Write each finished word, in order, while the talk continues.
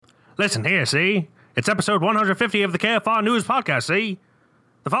Listen here, see? It's episode 150 of the KFR News Podcast, see?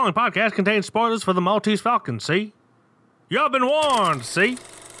 The following podcast contains spoilers for the Maltese Falcon, see? You've been warned, see?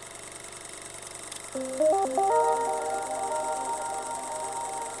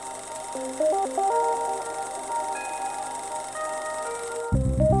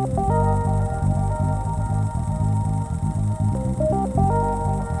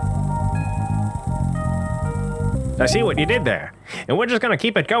 I see what you did there, and we're just going to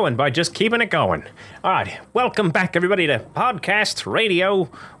keep it going by just keeping it going. All right, welcome back, everybody, to podcast, radio,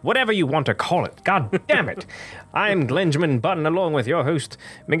 whatever you want to call it. God damn it. I'm Glenjamin Button, along with your host,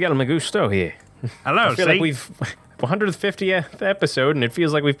 Miguel Magusto here. Hello, I feel like we've 150th episode, and it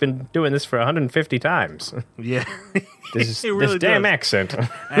feels like we've been doing this for 150 times. Yeah. This It really damn does. accent.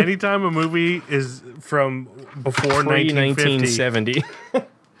 Anytime a movie is from before 1950. 1970.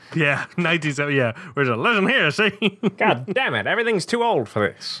 Yeah, 1970, yeah. We're just, listen here, see? God damn it, everything's too old for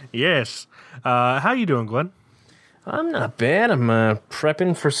this. Yes. How you doing, Glenn? I'm not bad. I'm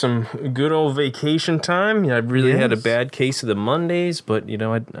prepping for some good old vacation time. I really had a Yes. bad case of the Mondays, but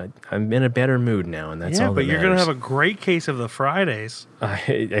I'm in a better mood now, and that's all. Yeah, but that you're going to matters. have a great case of the Fridays.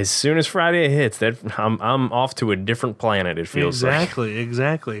 As soon as Friday hits, I'm off to a different planet. It feels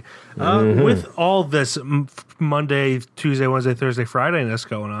Exactly. With all this Monday, Tuesday, Wednesday, Thursday, Friday-ness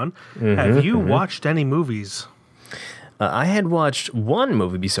going on, have you watched any movies? I had watched one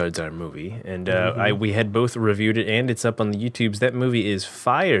movie besides our movie, and we had both reviewed it, and it's up on the YouTubes. That movie is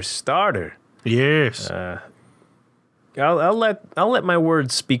Firestarter. Yes. I'll let my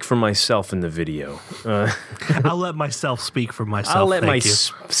words speak for myself in the video. I'll let myself speak for myself. I'll let thank you.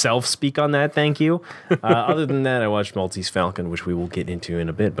 myself speak on that. Thank you. Other than that, I watched Maltese Falcon, which we will get into in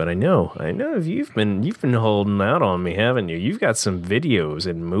a bit. But I know you've been holding out on me, haven't you? You've got some videos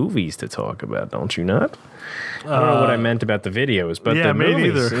and movies to talk about, don't you not? I don't know what I meant about the videos, but yeah, the me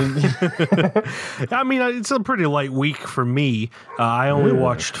movies. neither. I mean, it's a pretty light week for me. I only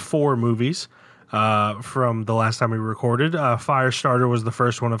watched 4 movies from the last time we recorded. Firestarter was the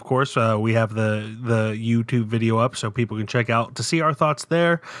first one, of course. We have the YouTube video up so people can check out to see our thoughts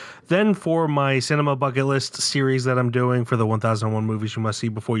there. Then for my cinema bucket list series that I'm doing for the 1001 movies you must see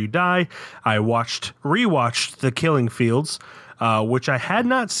before you die, I rewatched The Killing Fields, which I had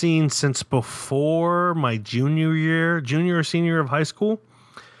not seen since before my junior or senior year of high school.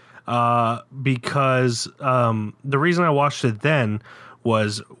 Because the reason I watched it then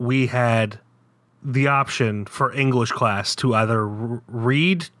was we had the option for English class to either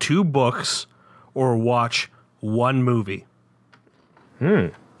read 2 books or watch 1 movie.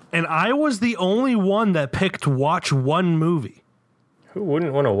 And I was the only one that picked watch 1 movie. Who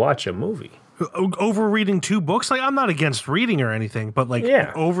wouldn't want to watch a movie? Over reading 2 books? Like, I'm not against reading or anything, but like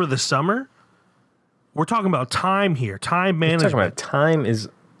over the summer, we're talking about time here, time management. Talking about time is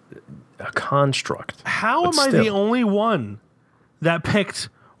a construct. How am I the only one that picked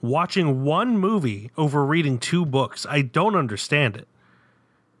watching 1 movie over reading 2 books? I don't understand it.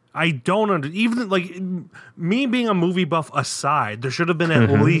 Even like me being a movie buff aside, there should have been at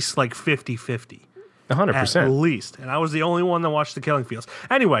least like 50-50. 100%. At least. And I was the only one that watched The Killing Fields.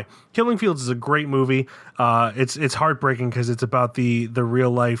 Anyway, Killing Fields is a great movie. It's heartbreaking because it's about the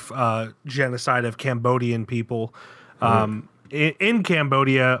real life genocide of Cambodian people. In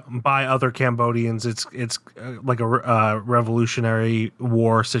Cambodia by other Cambodians. It's like a revolutionary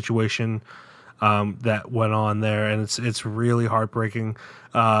war situation that went on there, and it's really heartbreaking.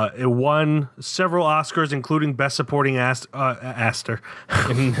 It won several Oscars, including Best Supporting Actor.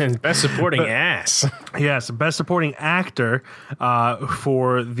 And Best Supporting Ass. Yes, Best Supporting Actor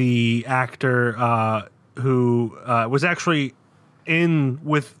for the actor who was actually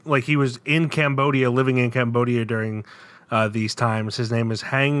he was in Cambodia, living in Cambodia during these times. His name is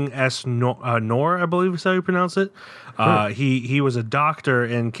Hang S. Nor, I believe is how you pronounce it. He was a doctor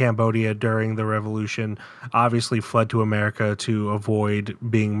in Cambodia during the revolution, obviously fled to America to avoid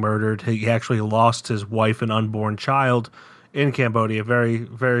being murdered. He actually lost his wife and unborn child in Cambodia. Very,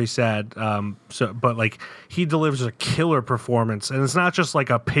 very sad. But like, he delivers a killer performance, and it's not just like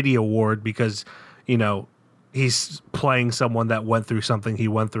a pity award because, he's playing someone that went through something he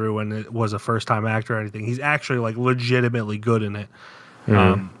went through and it was a first-time actor or anything. He's actually like legitimately good in it.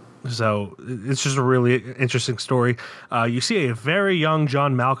 So it's just a really interesting story. You see a very young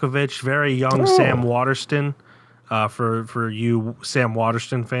John Malkovich, very young Sam Waterston, for you Sam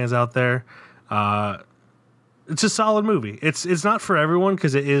Waterston fans out there. It's a solid movie. It's not for everyone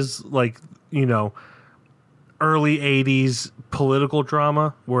because it is like, early 80s political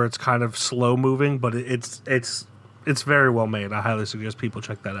drama where it's kind of slow moving, but it's very well made. I highly suggest people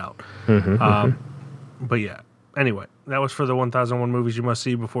check that out. But yeah, anyway, That was for the 1001 movies you must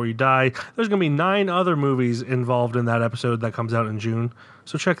see before you die. There's going to be 9 other movies involved in that episode that comes out in June.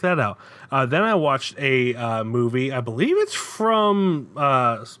 So check that out. Then I watched a movie. I believe it's from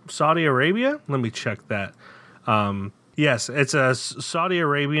Saudi Arabia. Let me check that. Yes, it's a Saudi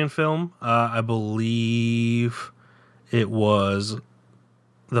Arabian film. I believe it was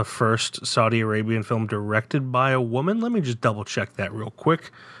the first Saudi Arabian film directed by a woman. Let me just double check that real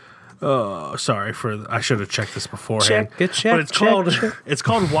quick. Sorry I should have checked this beforehand. But it's called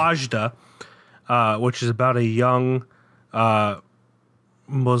Wajda, which is about a young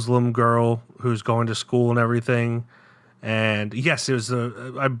Muslim girl who's going to school and everything. And yes, it was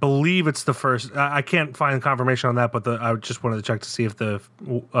I believe it's the first. I can't find confirmation on that, but I just wanted to check to see if the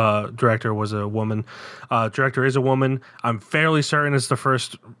director was a woman. Director is a woman. I'm fairly certain it's the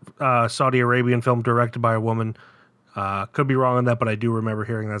first Saudi Arabian film directed by a woman. Could be wrong on that, but I do remember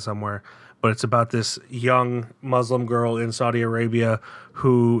hearing that somewhere. But it's about this young Muslim girl in Saudi Arabia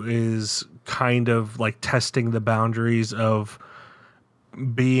who is kind of like testing the boundaries of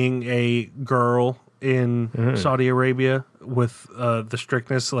being a girl in Saudi Arabia with the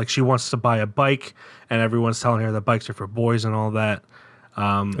strictness. Like, she wants to buy a bike, and everyone's telling her that bikes are for boys and all that.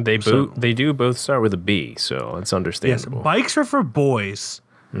 They do both start with a B, so it's understandable. Yes, bikes are for boys.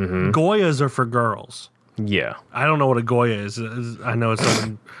 Goyas are for girls. Yeah, I don't know what a Goya is. I know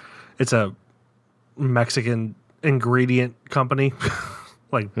it's a Mexican ingredient company,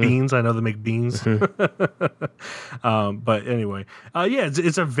 like beans. I know they make beans. But anyway, yeah,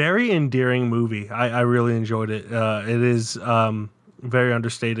 it's a very endearing movie. I really enjoyed it. It is very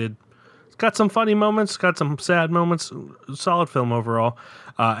understated. It's got some funny moments, got some sad moments. Solid film overall.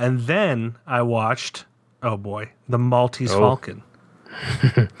 And then I watched, oh boy, The Maltese Falcon,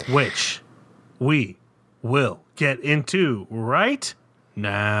 which we will get into right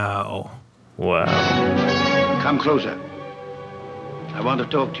now. Wow. Come closer. I want to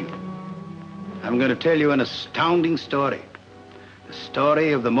talk to you. I'm going to tell you an astounding story. The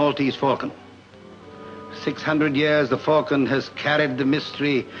story of the Maltese Falcon. 600 years, the falcon has carried the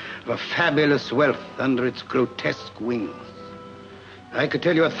mystery of a fabulous wealth under its grotesque wings. I could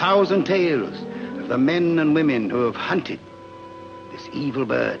tell you 1,000 tales of the men and women who have hunted this evil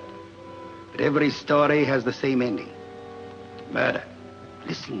bird. But every story has the same ending. Murder.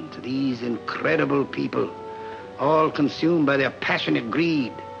 Listen to these incredible people, all consumed by their passionate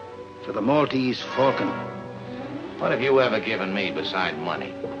greed for the Maltese Falcon. What have you ever given me beside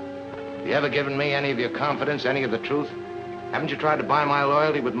money? Have you ever given me any of your confidence, any of the truth? Haven't you tried to buy my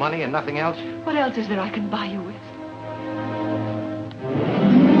loyalty with money and nothing else? What else is there I can buy you with?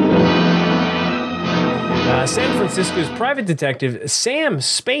 San Francisco's private detective Sam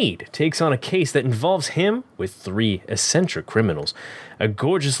Spade takes on a case that involves him with 3 eccentric criminals, a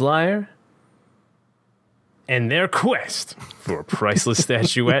gorgeous liar, and their quest for a priceless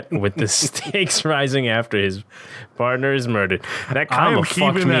statuette with the stakes rising after his partner is murdered. That comma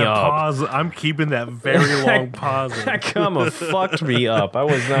fucked me up. Pause. I'm keeping that very long pause. That comma fucked me up. I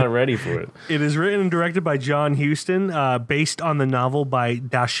was not ready for it. It is written and directed by John Huston, based on the novel by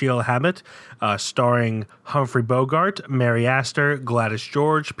Dashiell Hammett, starring Humphrey Bogart, Mary Astor, Gladys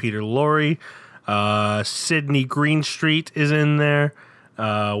George, Peter Lorre, Sidney Greenstreet is in there.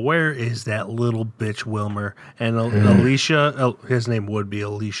 Where is that little bitch Wilmer? And Alicia, his name would be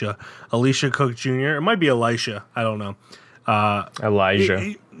Alicia Cook Jr. It might be Elisha. I don't know.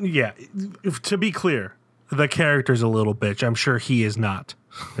 Elijah. Yeah. To be clear, the character's a little bitch. I'm sure he is not.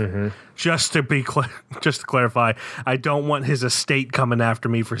 Just to clarify, I don't want his estate coming after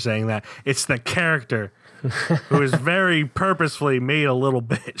me for saying that. It's the character who is very purposefully made a little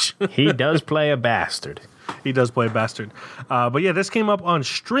bitch. He does play a bastard. He does play a bastard. But yeah, this came up on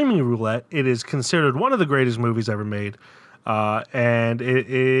Streaming Roulette. It is considered one of the greatest movies ever made. And it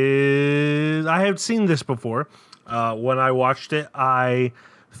is... I have seen this before. When I watched it, I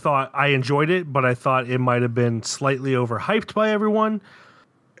thought I enjoyed it, but I thought it might have been slightly overhyped by everyone.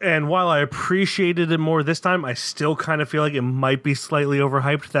 And while I appreciated it more this time, I still kind of feel like it might be slightly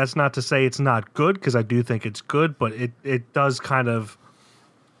overhyped. That's not to say it's not good, because I do think it's good, but it does kind of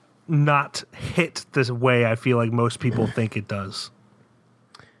not hit this way I feel like most people think it does.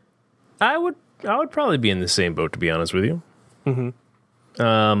 I would probably be in the same boat, to be honest with you.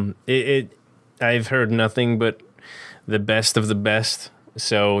 I've heard nothing but the best of the best.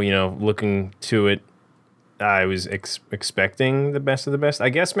 So, looking to it, I was expecting the best of the best. I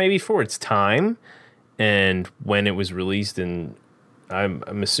guess maybe for its time and when it was released, and I'm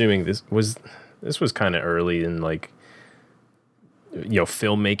assuming this was kind of early in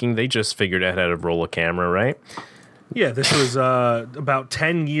filmmaking. They just figured out how to roll a camera, right? Yeah, this was about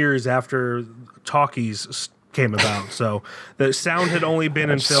 10 years after talkies came about. So the sound had only been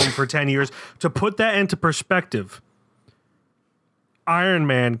in film for 10 years. To put that into perspective, Iron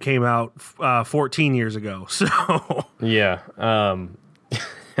Man came out 14 years ago. So Yeah.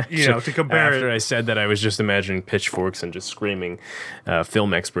 to compare After it. I said that, I was just imagining pitchforks and just screaming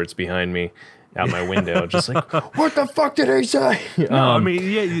film experts behind me out my window, just like, what the fuck did he say? I mean,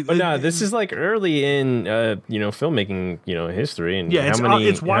 yeah, But no, this is like early in filmmaking history, and Yeah,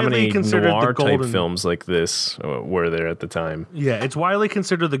 it's widely how many considered the noir type golden- films like this were there at the time. Yeah, it's widely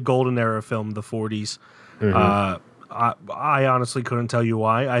considered the golden era film, the 40s. I honestly couldn't tell you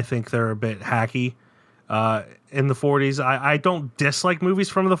why. I think they're a bit hacky in the 40s. I don't dislike movies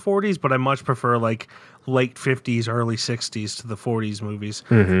from the 40s, but I much prefer like late 50s, early 60s to the 40s movies.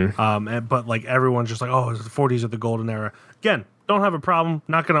 But like everyone's just like, oh, the 40s are the golden era. Again, don't have a problem.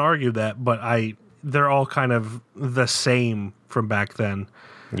 Not going to argue that, but they're all kind of the same from back then.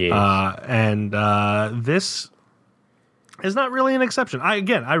 Yeah. This is not really an exception.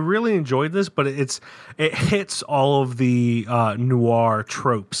 I really enjoyed this, but it hits all of the noir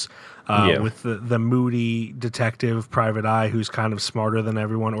tropes. With the moody detective private eye who's kind of smarter than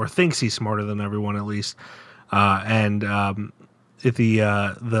everyone, or thinks he's smarter than everyone at least, and the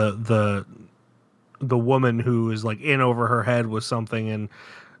woman who is like in over her head with something and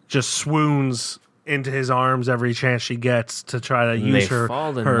just swoons into his arms every chance she gets to try to use they her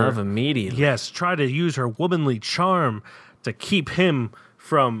fall in her love immediately. yes, try to use her womanly charm to keep him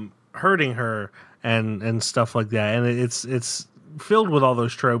from hurting her and stuff like that, and it's filled with all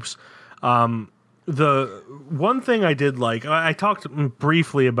those tropes. The one thing I did like, I talked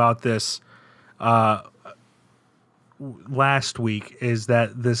briefly about this last week, is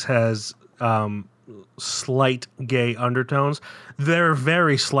that this has slight gay undertones. They're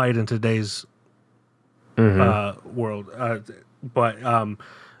very slight in today's world, but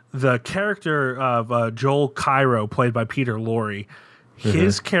the character of Joel Cairo, played by Peter Lorre,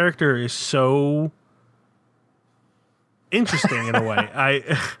 his character is so interesting in a way.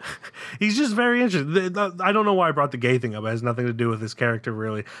 He's just very interesting. I don't know why I brought the gay thing up. It has nothing to do with his character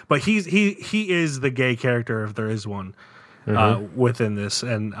really, but he is the gay character if there is one within this.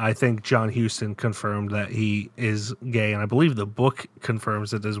 And I think John Huston confirmed that he is gay, and I believe the book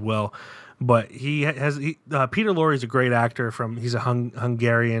confirms it as well. But Peter Lorre is a great actor. He's a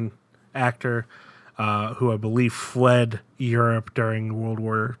Hungarian actor who I believe fled Europe during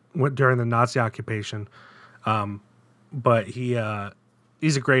during the Nazi occupation. But he's a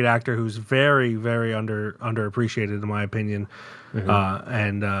great actor who's very, very underappreciated in my opinion.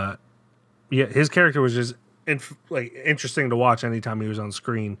 His character was just interesting to watch anytime he was on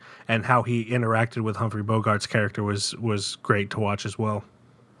screen, and how he interacted with Humphrey Bogart's character was great to watch as well.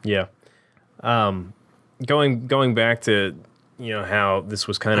 Yeah. Going back to how this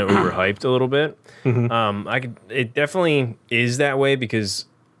was kind of overhyped a little bit. It definitely is that way, because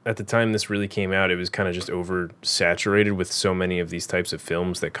at the time this really came out, it was kind of just oversaturated with so many of these types of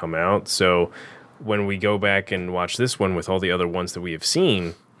films that come out. So when we go back and watch this one with all the other ones that we have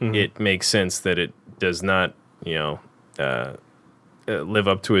seen, it makes sense that it does not, live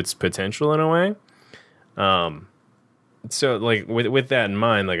up to its potential in a way. So like with that in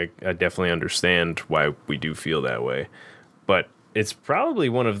mind, like I definitely understand why we do feel that way, but it's probably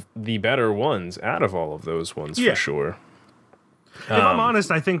one of the better ones out of all of those ones for sure. If I'm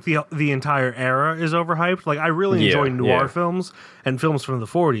honest, I think the entire era is overhyped. Like, I really enjoy noir films and films from the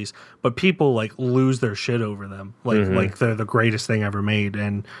 40s, but people like lose their shit over them. Like they're the greatest thing ever made,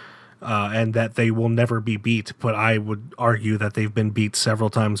 and that they will never be beat. But I would argue that they've been beat several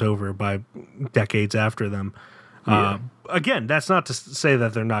times over by decades after them. Again, that's not to say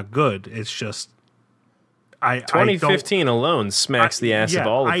that they're not good. It's just 2015 alone smacks the ass of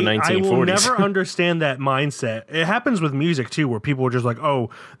all of the 1940s. I will never understand that mindset. It happens with music too, where people are just like,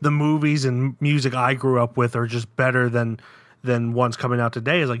 "Oh, the movies and music I grew up with are just better than ones coming out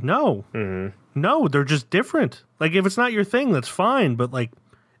today." It's like, no, no, they're just different. Like, if it's not your thing, that's fine, but like,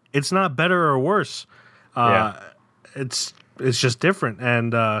 it's not better or worse. It's just different,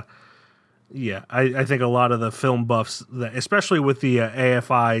 and I think a lot of the film buffs, especially with the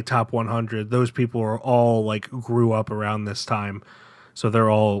AFI Top 100, those people are all like grew up around this time, so they're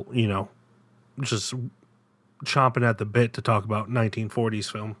all just chomping at the bit to talk about 1940s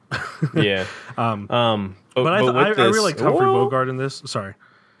film. But I really liked Humphrey Bogart in this. Sorry,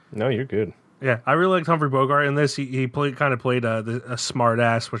 no, you're good. Yeah, I really liked Humphrey Bogart in this. He played a smart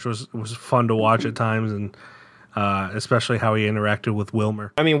ass, which was fun to watch at times, and especially how he interacted with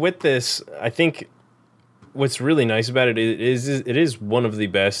Wilmer. I mean, with this, I think what's really nice about it is one of the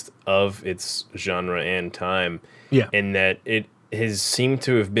best of its genre and time. Yeah. In that it has seemed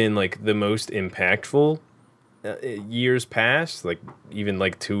to have been like the most impactful years past, like even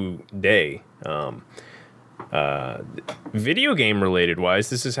like today, video game related wise,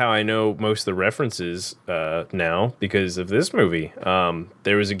 this is how I know most of the references now because of this movie.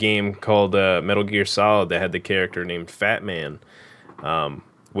 There was a game called Metal Gear Solid that had the character named Fat Man,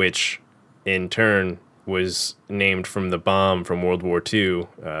 which in turn was named from the bomb from World War II,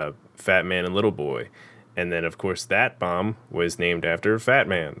 Fat Man and Little Boy. And then, of course, that bomb was named after Fat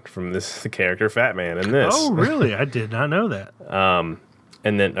Man from the character Fat Man in this. Oh, really? I did not know that.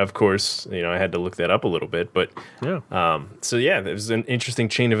 And then, of course, I had to look that up a little bit. But Yeah. so yeah, there was an interesting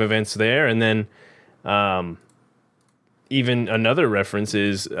chain of events there. And then even another reference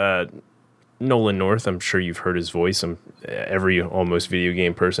is Nolan North. I'm sure you've heard his voice. Every almost video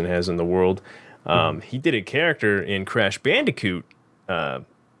game person has in the world. He did a character in Crash Bandicoot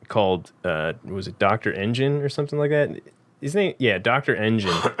called, was it Dr. Engine or something like that? His name, yeah, Dr.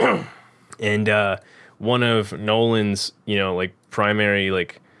 Engine. And one of Nolan's, like primary,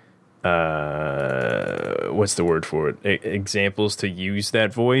 like, what's the word for it? Examples to use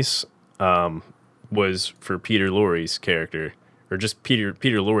that voice was for Peter Lorre's character, or just Peter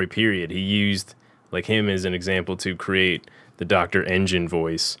Lorre, period. He used like him as an example to create the Dr. Engine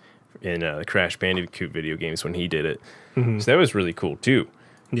voice in the Crash Bandicoot video games when he did it. So that was really cool too.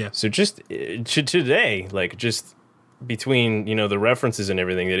 Yeah. So just today, like just between, the references and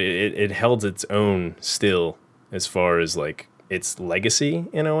everything, that it held its own still as far as like its legacy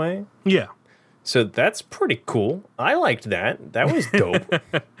in a way. Yeah. So that's pretty cool. I liked that. That was dope.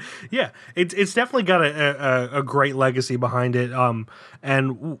 Yeah, it's definitely got a great legacy behind it.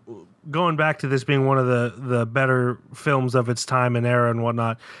 And going back to this being one of the better films of its time and era and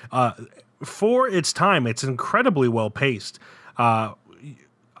whatnot, for its time, it's incredibly well paced.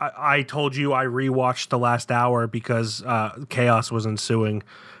 I told you I rewatched the last hour because chaos was ensuing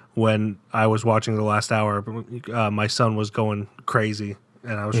when I was watching the last hour. My son was going crazy,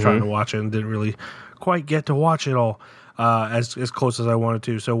 and I was trying to watch it and didn't really quite get to watch it all as close as I wanted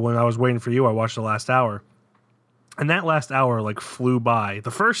to. So when I was waiting for you, I watched the last hour. And that last hour like flew by. The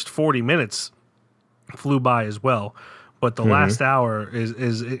first 40 minutes flew by as well. But the last hour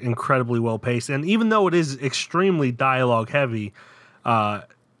is incredibly well paced. And even though it is extremely dialogue heavy,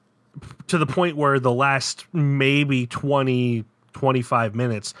 to the point where the last maybe 20, 25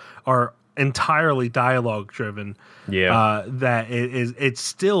 minutes are entirely dialogue driven. Yeah. That it's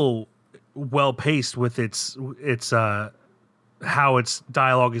still well paced with its how its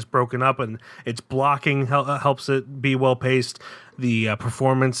dialogue is broken up, and its blocking helps it be well paced. The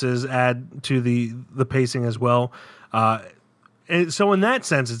performances add to the pacing as well. And so in that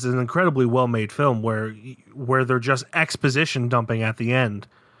sense, it's an incredibly well made film where they're just exposition dumping at the end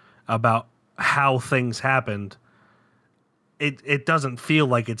about how things happened. It doesn't feel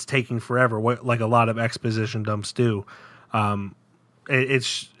like it's taking forever, like a lot of exposition dumps do.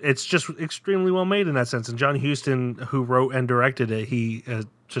 It's just extremely well made in that sense. And John Huston, who wrote and directed it, he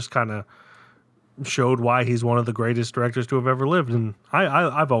just kind of showed why he's one of the greatest directors to have ever lived. And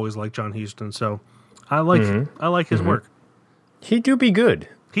I've always liked John Huston, so I like his work. He do be good.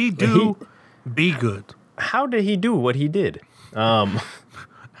 Be good. How did he do what he did?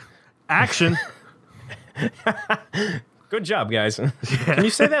 Action. Good job, guys. Can you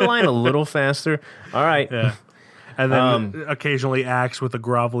say that line a little faster? All right. Yeah. And then occasionally acts with a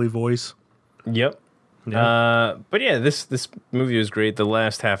grovelly voice. Yep. Yeah. But yeah, this movie was great. The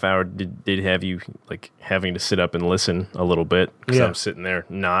last half hour did have you like having to sit up and listen a little bit because I'm sitting there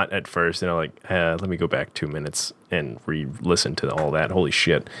not at first, and I'm like, let me go back 2 minutes and re-listen to all that. Holy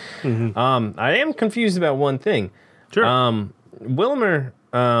shit! I am confused about one thing. Sure. Wilmer,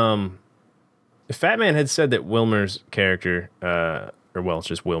 Fat Man had said that Wilmer's character, it's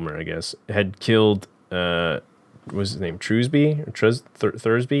just Wilmer, I guess, had killed. What was his name? Trusby or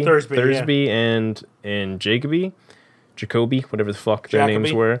Thursby? Thursby and Jacoby, whatever the fuck their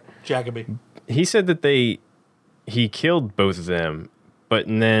names were. Jacoby. He said that he killed both of them, but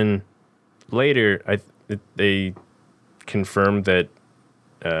then later they confirmed that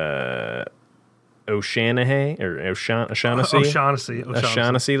O'Shaughnessy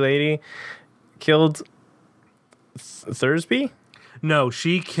lady killed Thursby. No,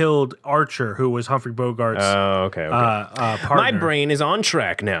 she killed Archer, who was Humphrey Bogart's partner. My brain is on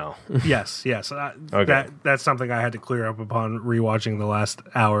track now. Yes. Okay. That's something I had to clear up upon rewatching the last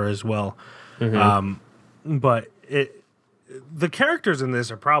hour as well. But the characters in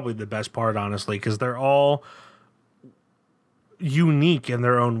this are probably the best part, honestly, because they're all unique in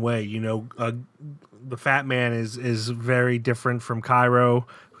their own way. The Fat Man is very different from Cairo,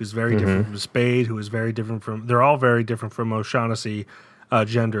 who's very different from Spade, who is very different from... They're all very different from O'Shaughnessy.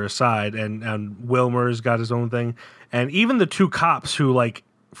 gender aside, and Wilmer's got his own thing, and even the two cops who like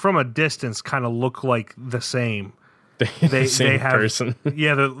from a distance kind of look like the same. They have person.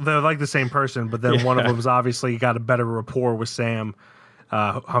 Yeah, they're like the same person, but then one of them's obviously got a better rapport with Sam.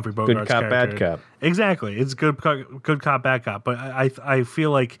 Humphrey Bogart's good cop, character. bad cop. Exactly, it's good cop, bad cop. But I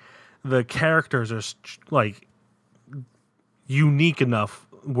feel like the characters are like unique enough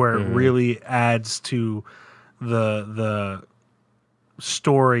where it really adds to the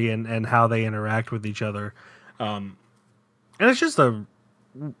story and how they interact with each other. And it's just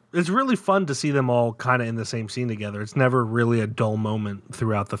it's really fun to see them all kind of in the same scene together. It's never really a dull moment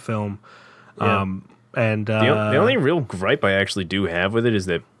throughout the film. Yeah. And the only real gripe I actually do have with it is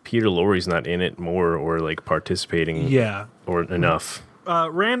that Peter Lorre's not in it more or like participating or enough.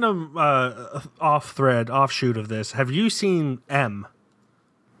 Random offshoot of this. Have you seen M?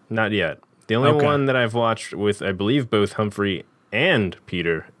 Not yet. The only one that I've watched with, I believe, both Humphrey and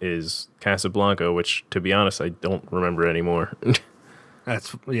Peter is Casablanca, which, to be honest, I don't remember anymore.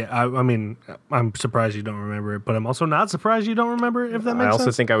 I mean, I'm surprised you don't remember it, but I'm also not surprised you don't remember it, if that makes sense. I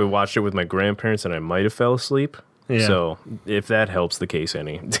also think I would watch it with my grandparents and I might have fell asleep. Yeah. So if that helps the case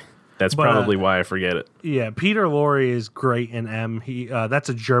any, that's probably why I forget it. Yeah, Peter Lorre is great in M. That's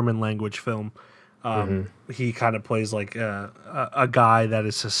a German language film. He kind of plays like a guy that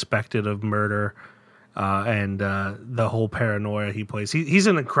is suspected of murder, and the whole paranoia he plays. He's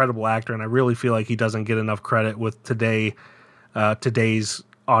an incredible actor, and I really feel like he doesn't get enough credit with today's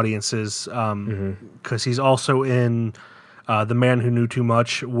audiences, because he's also in The Man Who Knew Too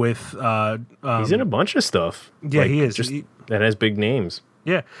Much with... he's in a bunch of stuff. Yeah, he is. That has big names.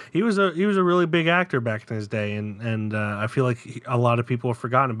 Yeah, he was a really big actor back in his day, and I feel like a lot of people have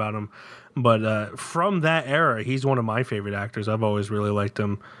forgotten about him. But from that era, he's one of my favorite actors. I've always really liked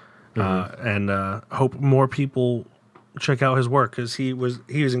him, and hope more people check out his work, because he was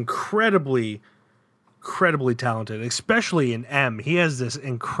incredibly talented, especially in M. He has this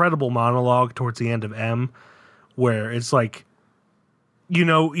incredible monologue towards the end of M, where it's like,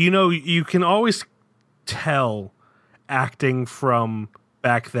 you can always tell acting from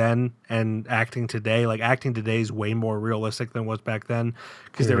back then and acting today. Like, acting today is way more realistic than it was back then,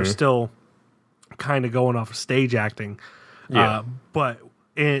 because they were still kind of going off of stage acting. Yeah. But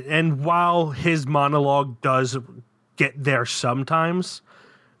while his monologue does get there sometimes,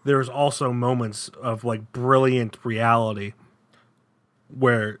 there's also moments of like brilliant reality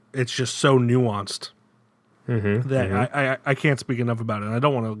where it's just so nuanced that I can't speak enough about it. And I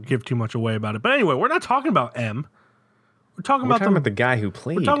don't want to give too much away about it. But anyway, we're not talking about M. We're talking about the guy who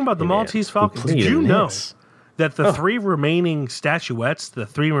played. We're talking about the Maltese Falcon. Did you know that the three remaining statuettes, the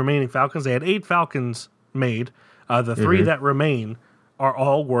three remaining Falcons, they had 8 Falcons made. The 3 that remain are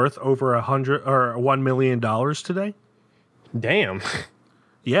all worth over $1 million today. Damn.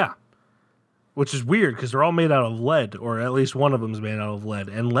 Yeah. Which is weird, because they're all made out of lead, or at least one of them is made out of lead.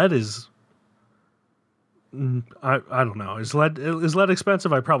 And lead is... I don't know. Is lead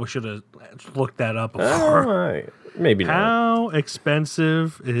expensive? I probably should have looked that up before. Maybe not. How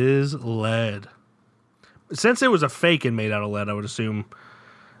expensive is lead? Since it was a fake and made out of lead, I would assume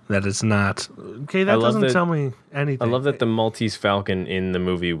that it's not. Okay, that doesn't tell me anything. I love that the Maltese Falcon in the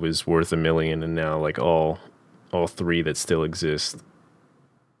movie was worth $1 million, and now like all 3 that still exist.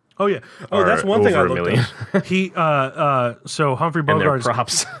 Oh yeah. Oh, that's one thing I looked at. He so Humphrey Bogart's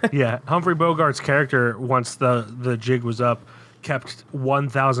props. Yeah, Humphrey Bogart's character, once the jig was up, kept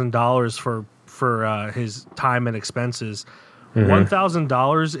 $1,000 for his time and expenses. $1,000 in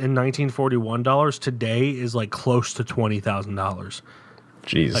 1941 dollars today is like close to $20,000.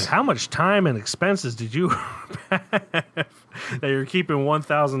 Jeez. Like, how much time and expenses did you have that you're keeping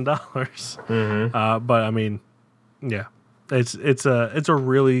 $1,000? But I mean, yeah. It's a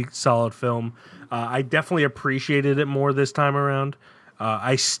really solid film. I definitely appreciated it more this time around.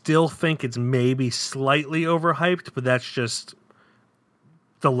 I still think it's maybe slightly overhyped, but that's just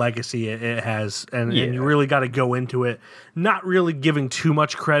the legacy it has, and you really got to go into it not really giving too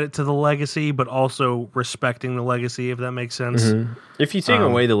much credit to the legacy, but also respecting the legacy, if that makes sense. If you take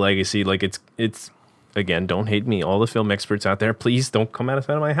away the legacy, like it's again, don't hate me. All the film experts out there, please don't come out of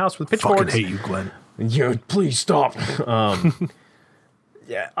my house with pitchforks. Fucking hate you, Glenn. Yeah, please stop.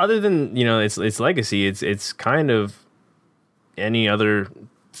 Yeah, other than its legacy, it's kind of any other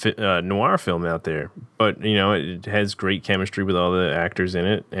noir film out there, but it has great chemistry with all the actors in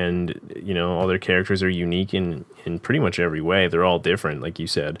it, and all their characters are unique in pretty much every way. They're all different, like you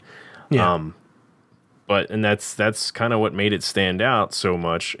said. Yeah. But that's kind of what made it stand out so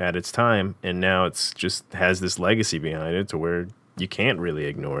much at its time, and now it's just has this legacy behind it to where you can't really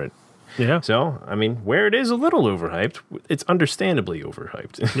ignore it. Yeah. So, I mean, where it is a little overhyped, it's understandably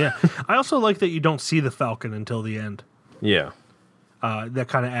overhyped. Yeah. I also like that you don't see the Falcon until the end. Yeah. That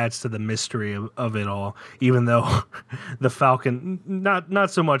kind of adds to the mystery of it all, even though the Falcon,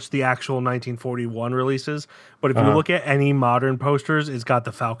 not so much the actual 1941 releases, but if you look at any modern posters, it's got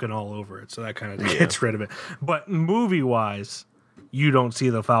the Falcon all over it, so that kind of gets rid of it. But movie-wise, you don't see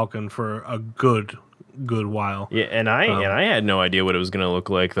the Falcon for a good while. Yeah, and I had no idea what it was going to look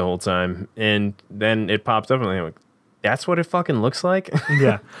like the whole time, and then it popped up, and I'm like, that's what it fucking looks like?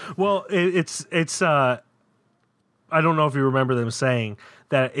 Yeah. Well, it's I don't know if you remember them saying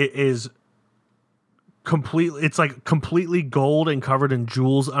that it is completely. It's like completely gold and covered in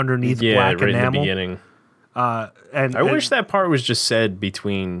jewels underneath black right enamel. in the beginning. And I wish that part was just said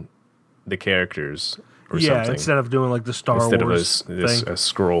between the characters or something. Instead of doing like the Star Wars of thing. a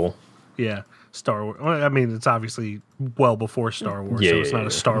scroll. Yeah, Star Wars. Well, I mean, it's obviously well before Star Wars, so it's not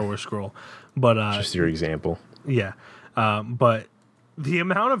a Star Wars scroll. But just your example. Yeah, but the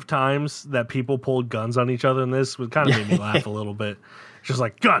amount of times that people pulled guns on each other in this would kind of made me laugh a little bit. Just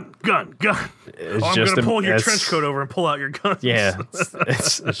like gun. I'm going to pull your trench coat over and pull out your guns. Yeah,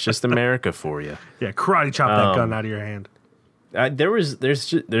 it's just America for you. Yeah, karate chop that gun out of your hand.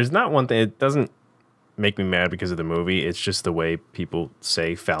 There's not one thing. It doesn't make me mad because of the movie. It's just the way people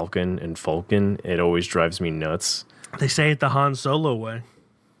say Falcon and Falcon. It always drives me nuts. They say it the Han Solo way.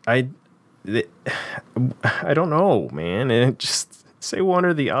 I don't know, man. It just say one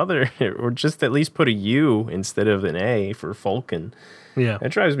or the other, or just at least put a U instead of an A for Falcon. Yeah,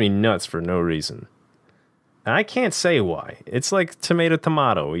 that drives me nuts for no reason. And I can't say why. It's like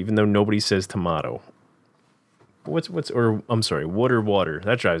tomato, even though nobody says tomato. I'm sorry, water.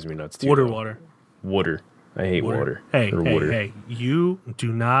 That drives me nuts too. Water. I hate water. Hey, you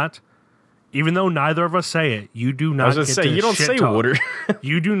do not. Even though neither of us say it, you do not. I was going to say, you don't say water.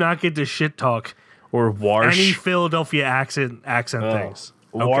 You do not get to shit talk or wash any Philadelphia accent things.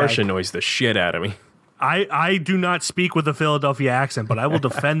 Wash annoys the shit out of me. I do not speak with a Philadelphia accent, but I will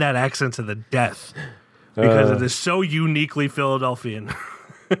defend that accent to the death because it is so uniquely Philadelphian.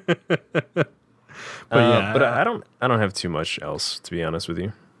 But I don't have too much else, to be honest with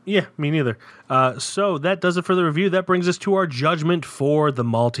you. Yeah, me neither. So that does it for the review. That brings us to our judgment for the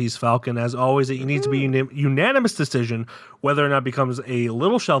Maltese Falcon. As always, it needs to be a unanimous decision whether or not it becomes a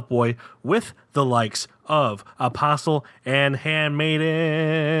little shelf boy with the likes of Apostle and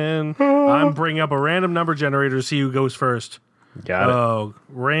Handmaiden. I'm bringing up a random number generator to see who goes first. Got it.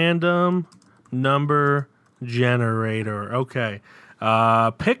 Random number generator. Okay.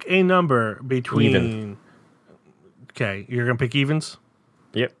 Pick a number between... Even. Okay, you're going to pick evens?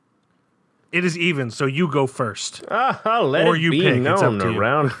 Yep. It is even, so you go first. Let or it you be pick. known It's up to you.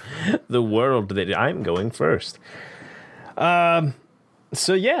 around the world that I'm going first.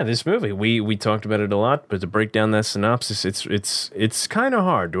 So yeah, this movie, we talked about it a lot, but to break down that synopsis, it's kind of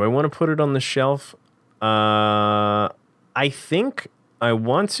hard. Do I want to put it on the shelf? I think I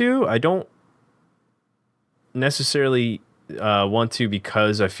want to. I don't necessarily want to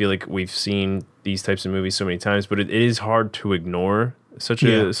because I feel like we've seen these types of movies so many times, but it is hard to ignore such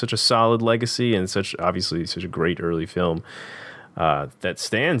a solid legacy and such a great early film that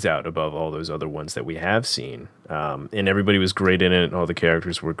stands out above all those other ones that we have seen. And everybody was great in it. All the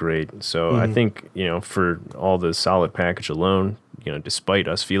characters were great. So I think, for all the solid package alone, despite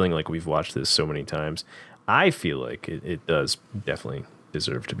us feeling like we've watched this so many times, I feel like it does definitely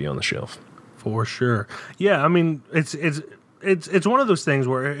deserve to be on the shelf. For sure. Yeah, I mean, it's one of those things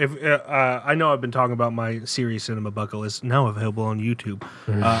where if I know I've been talking about my series cinema bucket list now available on YouTube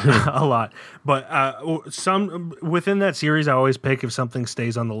a lot, but some within that series I always pick if something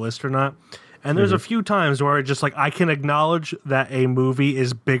stays on the list or not. And there's a few times where I can acknowledge that a movie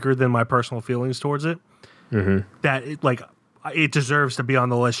is bigger than my personal feelings towards it. That it deserves to be on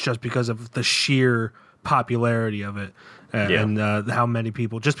the list just because of the sheer popularity of it. And how many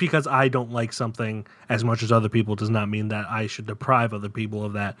people, just because I don't like something as much as other people does not mean that I should deprive other people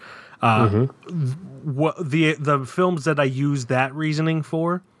of that. What the films that I use that reasoning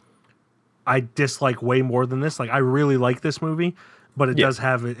for, I dislike way more than this. Like, I really like this movie, but it does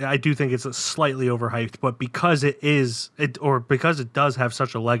have it. I do think it's slightly overhyped, but because it does have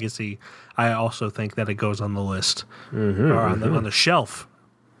such a legacy, I also think that it goes on the list or on the shelf.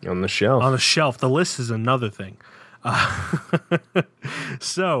 On the shelf. On the shelf. The list is another thing.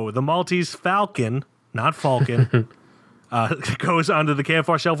 So the Maltese Falcon, not Falcon, goes onto the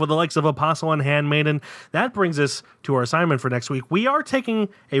KFR shelf with the likes of Apostle and Handmaiden. That brings us to our assignment for next week. We are taking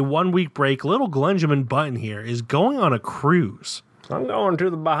a 1 week break. Little Glenjamin Button here is going on a cruise. I'm going to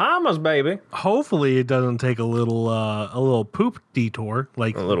the Bahamas, baby. Hopefully, it doesn't take a little poop detour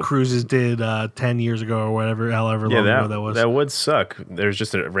like cruises did 10 years ago or whatever, however long ago that was. That would suck. There's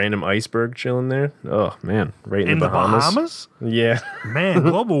just a random iceberg chilling there. Oh man, right in the Bahamas. Yeah, man,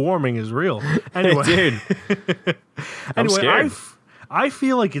 global warming is real. Anyway, dude. I'm scared. I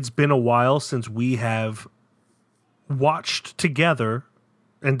feel like it's been a while since we have watched together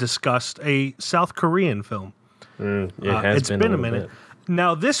and discussed a South Korean film. It's been a minute.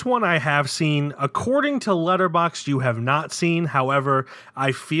 Now, this one I have seen. According to Letterboxd, you have not seen. However,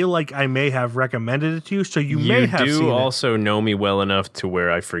 I feel like I may have recommended it to you, so you may have seen it. You do also know me well enough to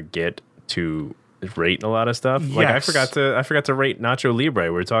where I forget to rate a lot of stuff. Like I forgot to rate Nacho Libre.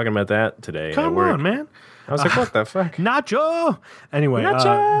 We were talking about that today. Come on, man. I was like, what the fuck? Nacho! Anyway,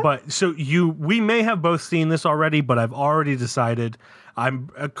 but so we may have both seen this already, but I've already decided.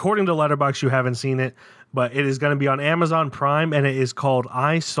 According to Letterboxd, you haven't seen it, but it is going to be on Amazon Prime, and it is called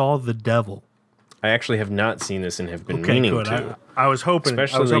I Saw the Devil. I actually have not seen this and have been meaning to. I was hoping,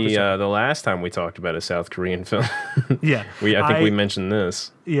 especially the last time we talked about a South Korean film. Yeah, I think we mentioned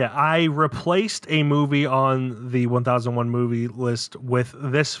this. Yeah, I replaced a movie on the 1001 movie list with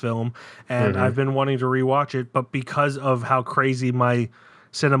this film, and I've been wanting to rewatch it, but because of how crazy my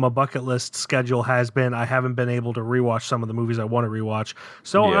cinema bucket list schedule has been, I haven't been able to rewatch some of the movies I want to rewatch.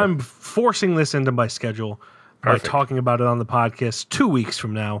 So I'm forcing this into my schedule by talking about it on the podcast 2 weeks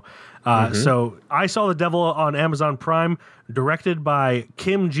from now. So I Saw the Devil on Amazon Prime, directed by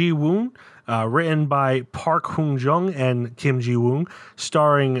Kim Ji-woon, written by Park Hoon-jung and Kim Ji-woon,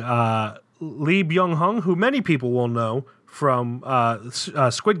 starring Lee Byung-hun, who many people will know from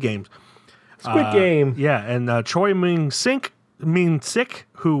Squid Games. Squid Game. Yeah, and Choi Min-sik,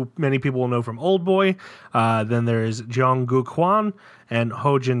 who many people will know from Old Boy. Then there's Jung Guk-hwan and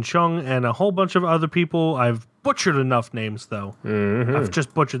Ho Jin Chung and a whole bunch of other people. I've butchered enough names, though. I've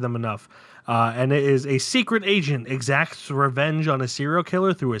just butchered them enough. And it is a secret agent exacts revenge on a serial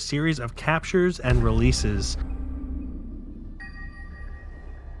killer through a series of captures and releases.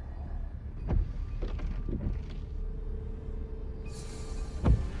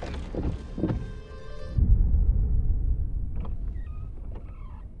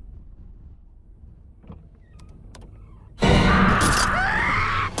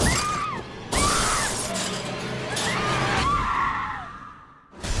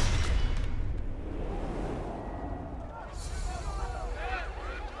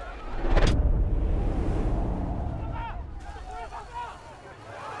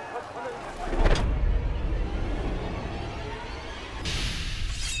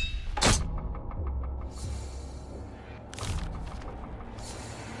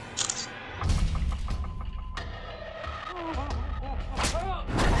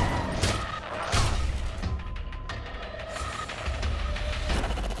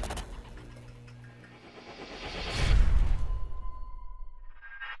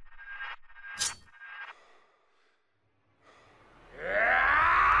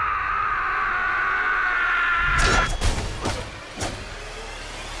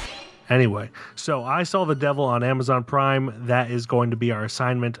 Anyway, so I Saw the Devil on Amazon Prime. That is going to be our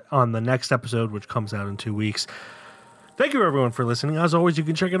assignment on the next episode, which comes out in 2 weeks. Thank you, everyone, for listening. As always, you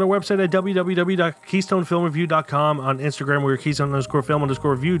can check out our website at www.KeystoneFilmReview.com. On Instagram, we're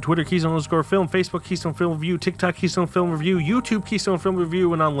Keystone_Film_Review. Twitter, Keystone_Film. Facebook, Keystone Film Review. TikTok, Keystone Film Review. YouTube, Keystone Film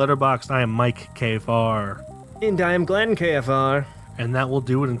Review. And on Letterboxd, I am Mike KFR. And I am Glenn KFR. And that will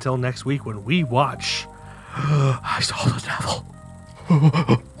do it until next week when we watch I Saw the Devil.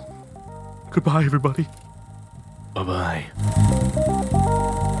 Goodbye, everybody. Bye-bye.